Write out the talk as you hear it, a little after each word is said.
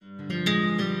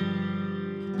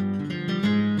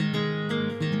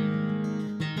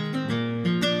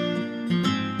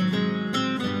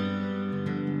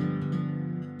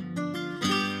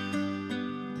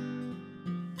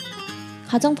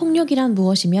가정폭력이란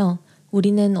무엇이며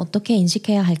우리는 어떻게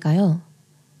인식해야 할까요?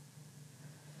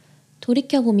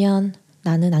 돌이켜보면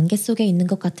나는 안개 속에 있는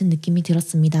것 같은 느낌이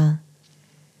들었습니다.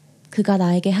 그가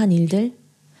나에게 한 일들,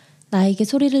 나에게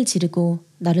소리를 지르고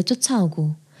나를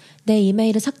쫓아오고 내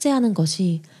이메일을 삭제하는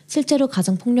것이 실제로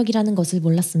가정폭력이라는 것을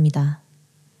몰랐습니다.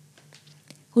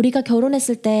 우리가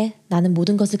결혼했을 때 나는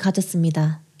모든 것을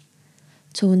가졌습니다.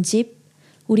 좋은 집,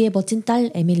 우리의 멋진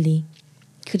딸 에밀리,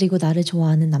 그리고 나를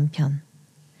좋아하는 남편.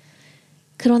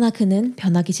 그러나 그는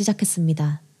변하기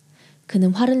시작했습니다. 그는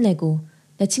화를 내고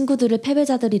내 친구들을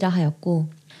패배자들이라 하였고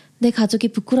내 가족이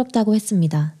부끄럽다고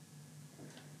했습니다.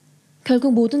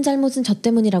 결국 모든 잘못은 저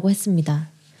때문이라고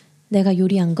했습니다. 내가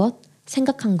요리한 것,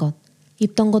 생각한 것,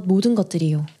 입던 것 모든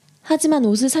것들이요. 하지만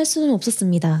옷을 살 수는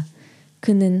없었습니다.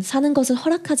 그는 사는 것을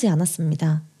허락하지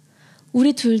않았습니다.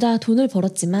 우리 둘 다 돈을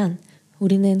벌었지만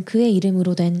우리는 그의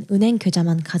이름으로 된 은행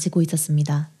계좌만 가지고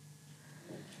있었습니다.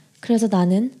 그래서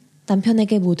나는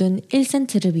남편에게 모든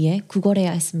 1센트를 위해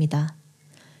구걸해야 했습니다.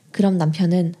 그럼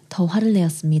남편은 더 화를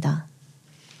내었습니다.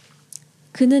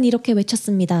 그는 이렇게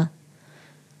외쳤습니다.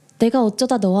 내가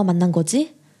어쩌다 너와 만난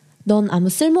거지? 넌 아무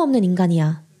쓸모없는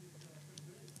인간이야.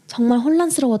 정말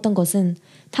혼란스러웠던 것은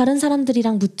다른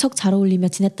사람들이랑 무척 잘 어울리며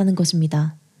지냈다는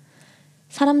것입니다.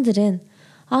 사람들은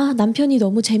남편이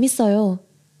너무 재밌어요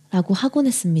라고 하곤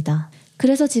했습니다.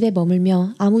 그래서 집에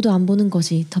머물며 아무도 안 보는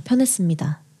것이 더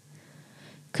편했습니다.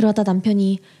 그러다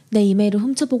남편이 내 이메일을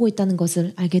훔쳐보고 있다는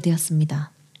것을 알게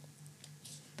되었습니다.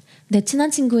 내 친한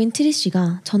친구인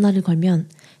트리씨가 전화를 걸면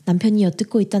남편이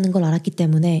엿듣고 있다는 걸 알았기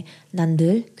때문에 난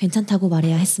늘 괜찮다고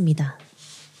말해야 했습니다.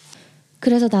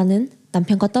 그래서 나는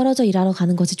남편과 떨어져 일하러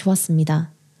가는 것이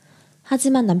좋았습니다.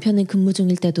 하지만 남편은 근무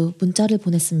중일 때도 문자를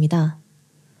보냈습니다.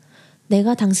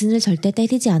 내가 당신을 절대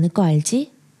때리지 않을 거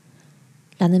알지?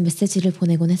 라는 메시지를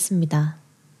보내곤 했습니다.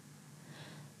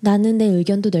 나는 내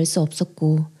의견도 낼 수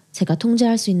없었고 제가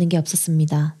통제할 수 있는 게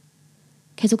없었습니다.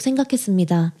 계속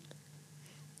생각했습니다.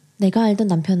 내가 알던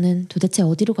남편은 도대체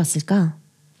어디로 갔을까?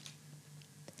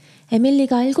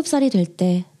 에밀리가 7살이 될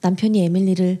때 남편이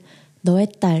에밀리를 너의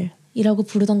딸이라고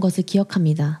부르던 것을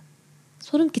기억합니다.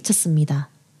 소름 끼쳤습니다.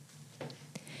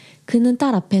 그는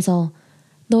딸 앞에서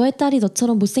너의 딸이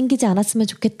너처럼 못생기지 않았으면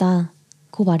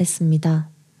좋겠다고 말했습니다.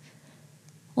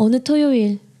 어느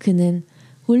토요일 그는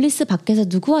울리스 밖에서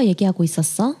누구와 얘기하고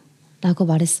있었어? 라고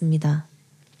말했습니다.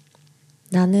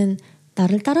 나는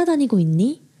나를 따라다니고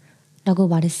있니? 라고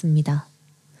말했습니다.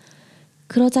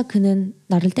 그러자 그는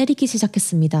나를 때리기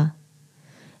시작했습니다.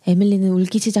 에밀리는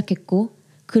울기 시작했고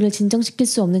그를 진정시킬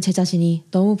수 없는 제 자신이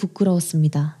너무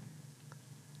부끄러웠습니다.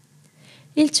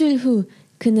 일주일 후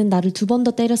그는 나를 2번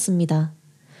더 때렸습니다.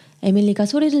 에밀리가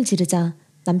소리를 지르자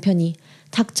남편이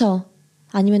닥쳐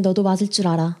아니면 너도 맞을 줄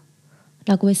알아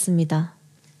라고 했습니다.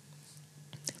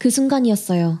 그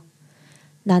순간이었어요.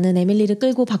 나는 에밀리를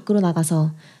끌고 밖으로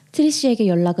나가서 트리시에게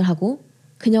연락을 하고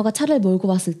그녀가 차를 몰고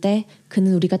왔을 때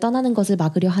그는 우리가 떠나는 것을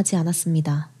막으려 하지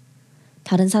않았습니다.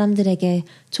 다른 사람들에게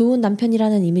좋은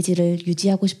남편이라는 이미지를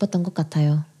유지하고 싶었던 것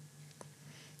같아요.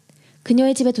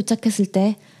 그녀의 집에 도착했을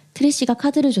때 트리시가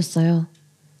카드를 줬어요.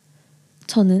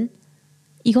 저는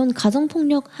이건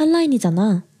가정폭력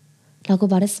한라인이잖아 라고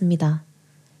말했습니다.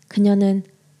 그녀는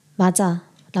맞아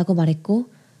라고 말했고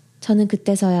저는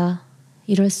그때서야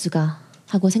이럴 수가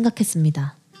하고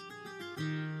생각했습니다.